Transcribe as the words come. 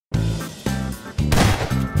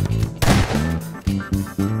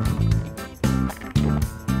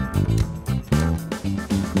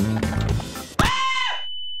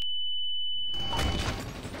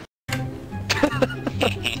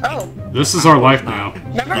This is our life now.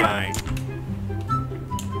 Never mind.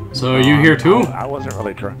 So, are you here too? I wasn't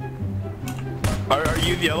really trying. Are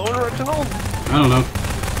you the other one, Reginald? I don't know.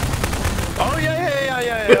 Oh yeah.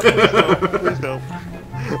 Please no.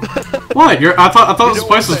 What? I thought this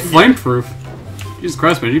place was flameproof. Jesus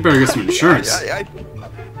Christ, man! You better get some insurance.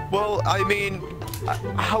 Well, I mean,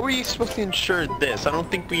 how are you supposed to insure this? I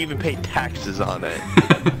don't think we even pay taxes on it.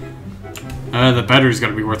 The battery's got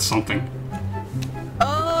to be worth something.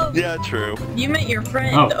 Oh. Yeah, true. You met your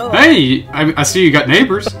friend. Oh, hey! I see you got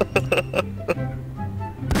neighbors.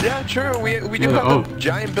 Yeah, true. We do have a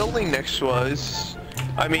giant building next to us.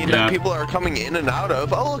 I mean, that people are coming in and out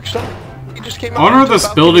of. Oh, look, he just came out. Owner of this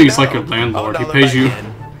building is like a landlord. He pays you.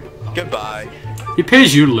 Goodbye. He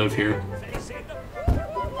pays you to live here.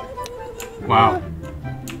 Wow.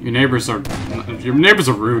 Your neighbors are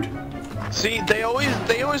rude. See, they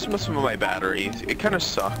always mess with my batteries. It kind of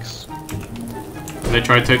sucks. They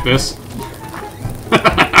try to take this.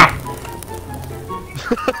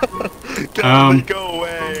 Go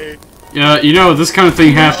away. Yeah, you know this kind of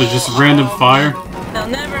thing happens. Just random fire. They'll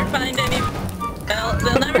never find any. They'll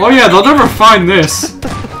never. Oh yeah, they'll never find this.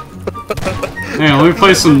 Hang on, let me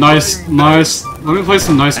play some nice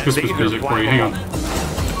Christmas music for you. Hang on.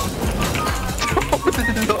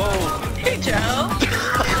 Hey Joe.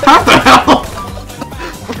 How the hell?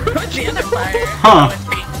 What's the other fire? Huh.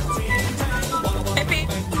 Hey Pete.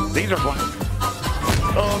 These are fun.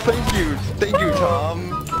 Oh, thank you, Tom.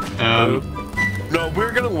 No,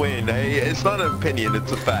 we're gonna win. Hey, it's not an opinion,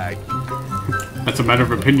 it's a fact. That's a matter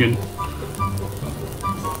of opinion.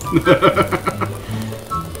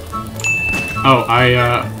 Oh,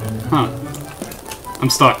 I'm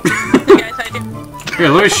stuck. Hey guys, how you doing? Here,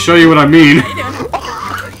 let me show you what I mean.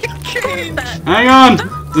 How you doing? Hang on!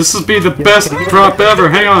 This will be the best drop ever.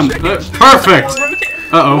 Hang on. Perfect!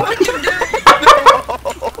 Uh-oh.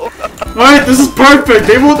 Wait, this is perfect!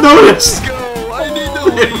 They won't notice! Let's go! I need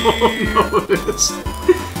to They won't notice.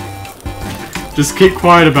 Just keep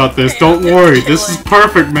quiet about this. Don't worry. This is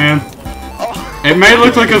perfect, man. It may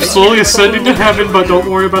look like I'm slowly ascending to heaven, but don't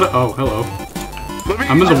worry about it. Oh, hello.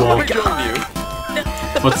 I'm in the wall.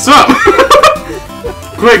 What's up?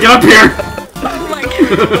 Quick, get up here!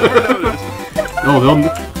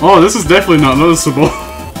 Oh, this is definitely not noticeable.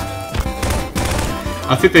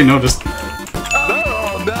 I think they noticed. No,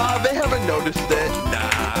 they haven't noticed it.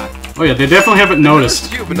 Nah. Oh yeah, they definitely haven't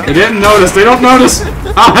noticed. They didn't notice. They don't notice.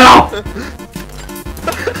 Oh hell!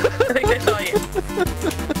 I think they saw you.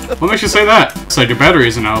 What makes you say that? Looks like your battery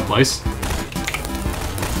isn't out of place.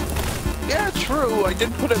 Yeah, true. I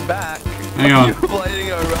did put it back. Hang on. You're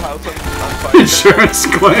lighting our house on fire. Insurance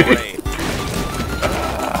claim.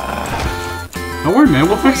 Don't worry, man.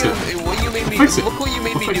 We'll fix it. Look what you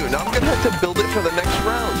made me do. Now I'm gonna have to build it for the next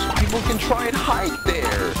round, so people can try and hide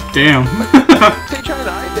there. Damn. If they try and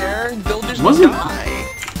hide there, they'll just die.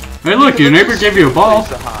 Hey, look, your neighbor gave you a ball.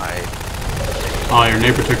 Oh, your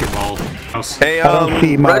neighbor took your ball. Hey,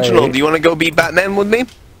 Reginald, do you want to go beat Batman with me?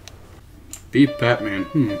 Beat Batman?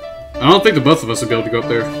 I don't think the both of us will be able to go up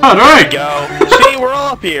there. Alright! Go. See, we're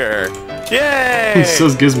all up here. Yay!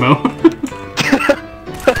 Says Gizmo.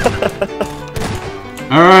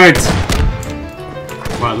 Alright.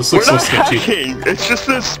 Wow, this looks so sketchy. Hacking. It's just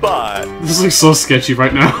this spot. This looks so sketchy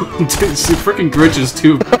right now. Dude, see, freaking Grinche is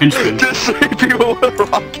too henchmen. Just 3 people with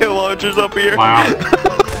rocket launchers up here. Wow.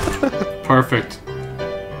 Perfect.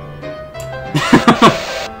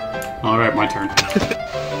 Alright, my turn.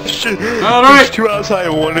 Alright! There's 2 outside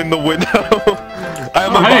and 1 in the window. I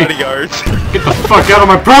have my bodyguards. Get the fuck out of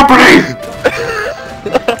my property!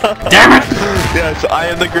 Damn it! Yes, I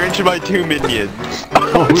am the Grinch and my 2 minions.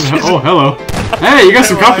 Oh, hello. Hey, you got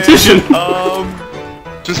some competition!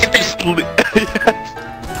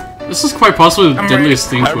 This is quite possibly the deadliest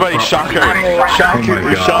thing. Everybody, shock her. Shock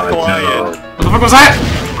her. Shock Lion. What the fuck was that?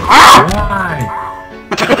 Ah!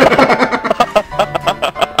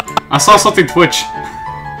 I saw something twitch.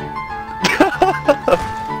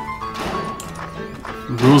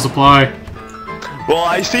 Rules apply. Well,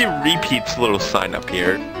 I see Repeat's little sign up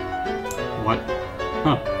here. What?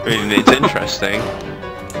 Huh. I mean, it's interesting.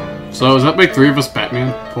 So, does that make 3 of us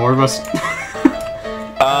Batman? 4 of us?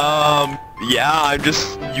 Yeah, I'm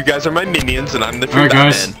just... You guys are my minions, and I'm the true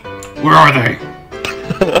Batman. Batman. Guys. Where are they?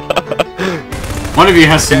 One of you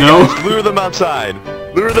has to know. Guys, lure them outside.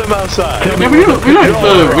 Lure them outside. Yeah,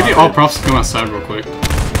 we need all props to come outside real quick.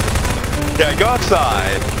 Yeah, go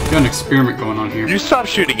outside. Got an experiment going on here. You stop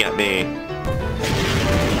shooting at me.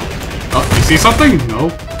 Oh, you see something? No.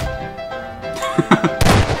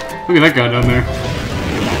 Look at that guy down there.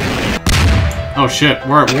 Oh shit,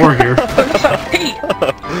 we're at war here.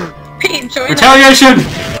 Pete, join Retaliation!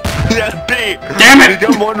 Yeah, Pete! Damn it!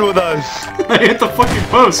 Come on with us! I hit the fucking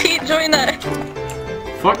post! Pete, join that.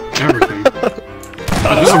 Fuck everything.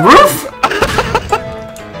 There's a roof?!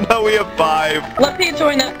 No, we have 5. Let Pete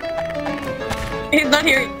join that. He's not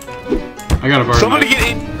here. I gotta burn Somebody that.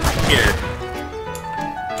 get in here.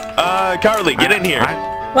 Carly, get in here.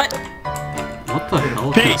 What? What the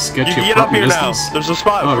hell? Pete, Can I you sketch can your get up here now. distance? There's a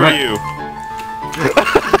spot Oh, for right. you.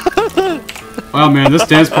 Wow, man, this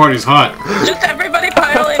dance party's hot. Just everybody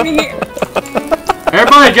pile in here.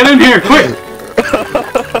 Everybody, get in here, quick!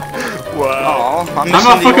 Wow. I'm I'm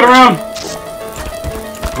not fucking around.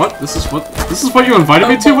 What? This is what you invited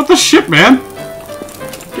me to? What the shit, man?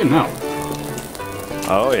 Getting out.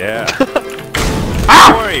 Oh, yeah.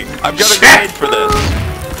 Ah! Don't worry, I've got a Shit! grenade for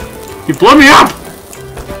this. You blew me up!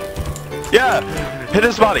 Yeah, hit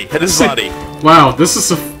his body, hit his body. Wow, this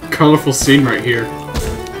is a colorful scene right here.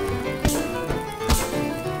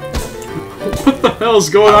 What the hell is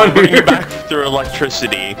going on Bring here? you back through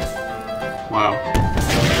electricity. Wow.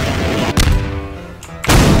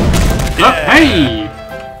 Yeah. Hey!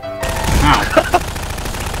 Ow.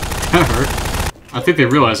 That hurt. I think they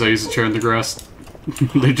realize I used a chair in the grass.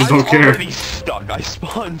 They just don't I'm care. already stuck. I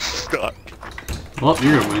spawned stuck. Well,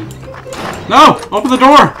 you're gonna win. No! Open the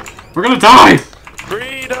door! We're gonna die!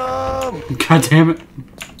 Freedom! God damn it.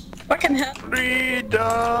 Fucking hell.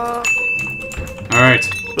 Freedom! Alright.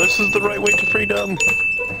 This is the right way to freedom.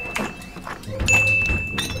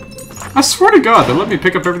 I swear to God, they let me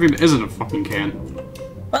pick up everything that isn't a fucking can.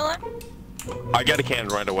 Well, I got a can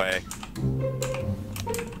right away.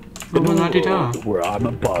 La-di-da. Where I'm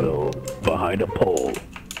a bottle behind a pole.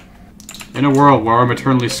 In a world where I'm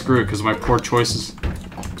eternally screwed because of my poor choices.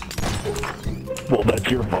 Well, that's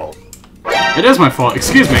your fault. It is my fault,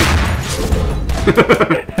 excuse me.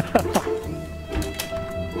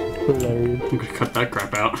 Hilarious. I'm gonna cut that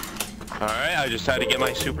crap out. Alright, I just had to get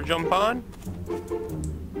my super jump on.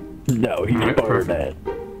 No, he's Alright, fired perfect.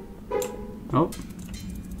 at. Oh.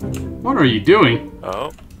 What are you doing?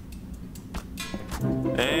 Oh.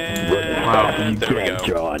 And Wow. there we go.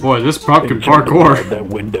 John. Boy, this prop can Jump out parkour. that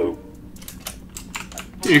window.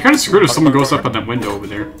 Yeah, you're kind of screwed if someone goes up on that window over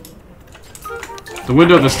there. The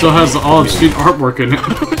window that still has the olive street artwork in it.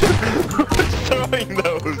 Throwing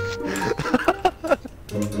those.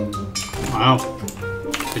 Wow.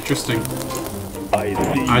 Interesting. I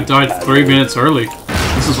see. I died 3 minutes early.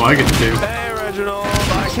 This is what I get to do. Hey, Reginald,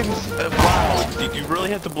 I can. Wow, did you really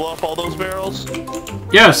have to blow up all those barrels?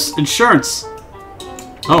 Yes, insurance.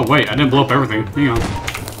 Oh wait, I didn't blow up everything. Hang on.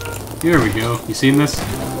 Here we go. You seen this?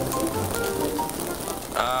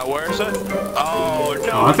 Where is it? Oh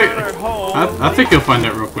no, Oh, I think not our home. I think you'll find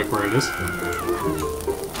out real quick where it is.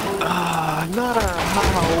 Not our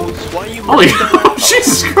house. Why you? Holy oh,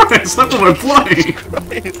 Jesus Christ! That's what I'm playing.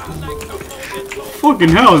 Fucking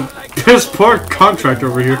hell! Piss poor contract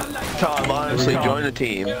over here. Tom, honestly, join the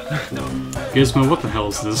team. Gizmo, what the hell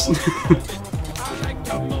is this?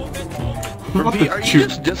 What Pete, the are you choo-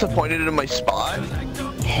 just disappointed in my spot?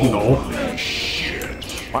 No.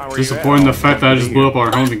 Why were Disappointing the fact that I just blew up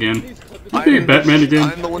our home again. You being Batman again?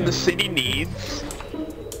 I'm the one the city needs.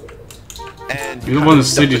 And You're the one the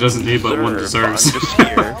city doesn't need, but one deserves. I'm just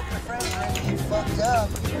here.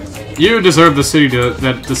 You deserve the city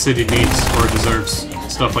that the city needs or deserves.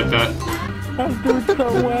 Stuff like that. I'm doing so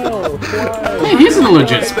well. Why? Hey, he's in a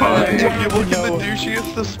legit spot. If you look in the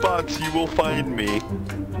douchiest of spots, you will find me.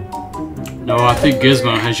 No, I think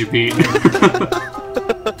Gizmo has you beat.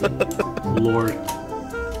 Lord.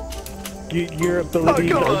 Your Oh,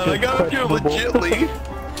 abilities come are on, I just got up here questionable.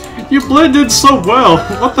 legitly. You blended so well.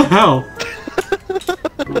 What the hell?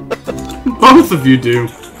 Both of you do.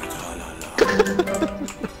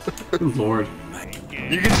 Good Lord.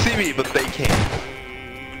 You can see me, but they can't.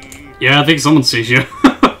 Yeah, I think someone sees you.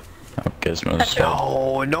 Gizmos.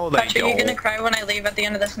 No, no, they Patrick, are you gonna don't. cry when I leave at the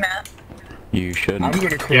end of this map? You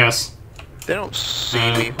shouldn't. Yes. They don't see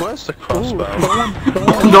me. Who has the crossbow?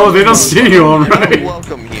 No, they don't see you, You're alright.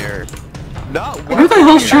 welcome here. Not Who the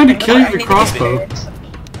hell's trying to kill you I with a need to crossbow? get it.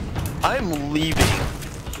 I'm leaving.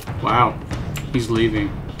 Wow. He's leaving.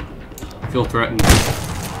 I feel threatened.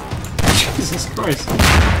 Jesus Christ.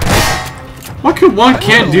 What could one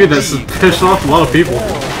can't do that's piss off a lot of people?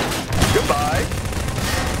 Goodbye.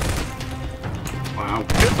 Wow.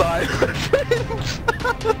 Goodbye.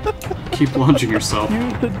 Keep launching yourself.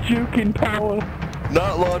 Use the juking power.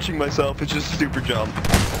 Not launching myself, it's just a super jump.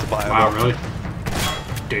 It's viable. Wow, really?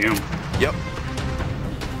 Damn. Yep.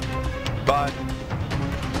 Bye.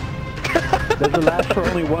 Does it last for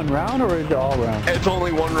only one round, or is it all round? It's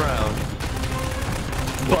only one round.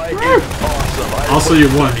 But it's awesome. I Also, you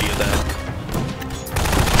won.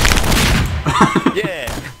 Yeah.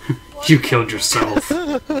 You killed yourself.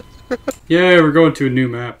 Yeah, we're going to a new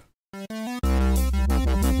map.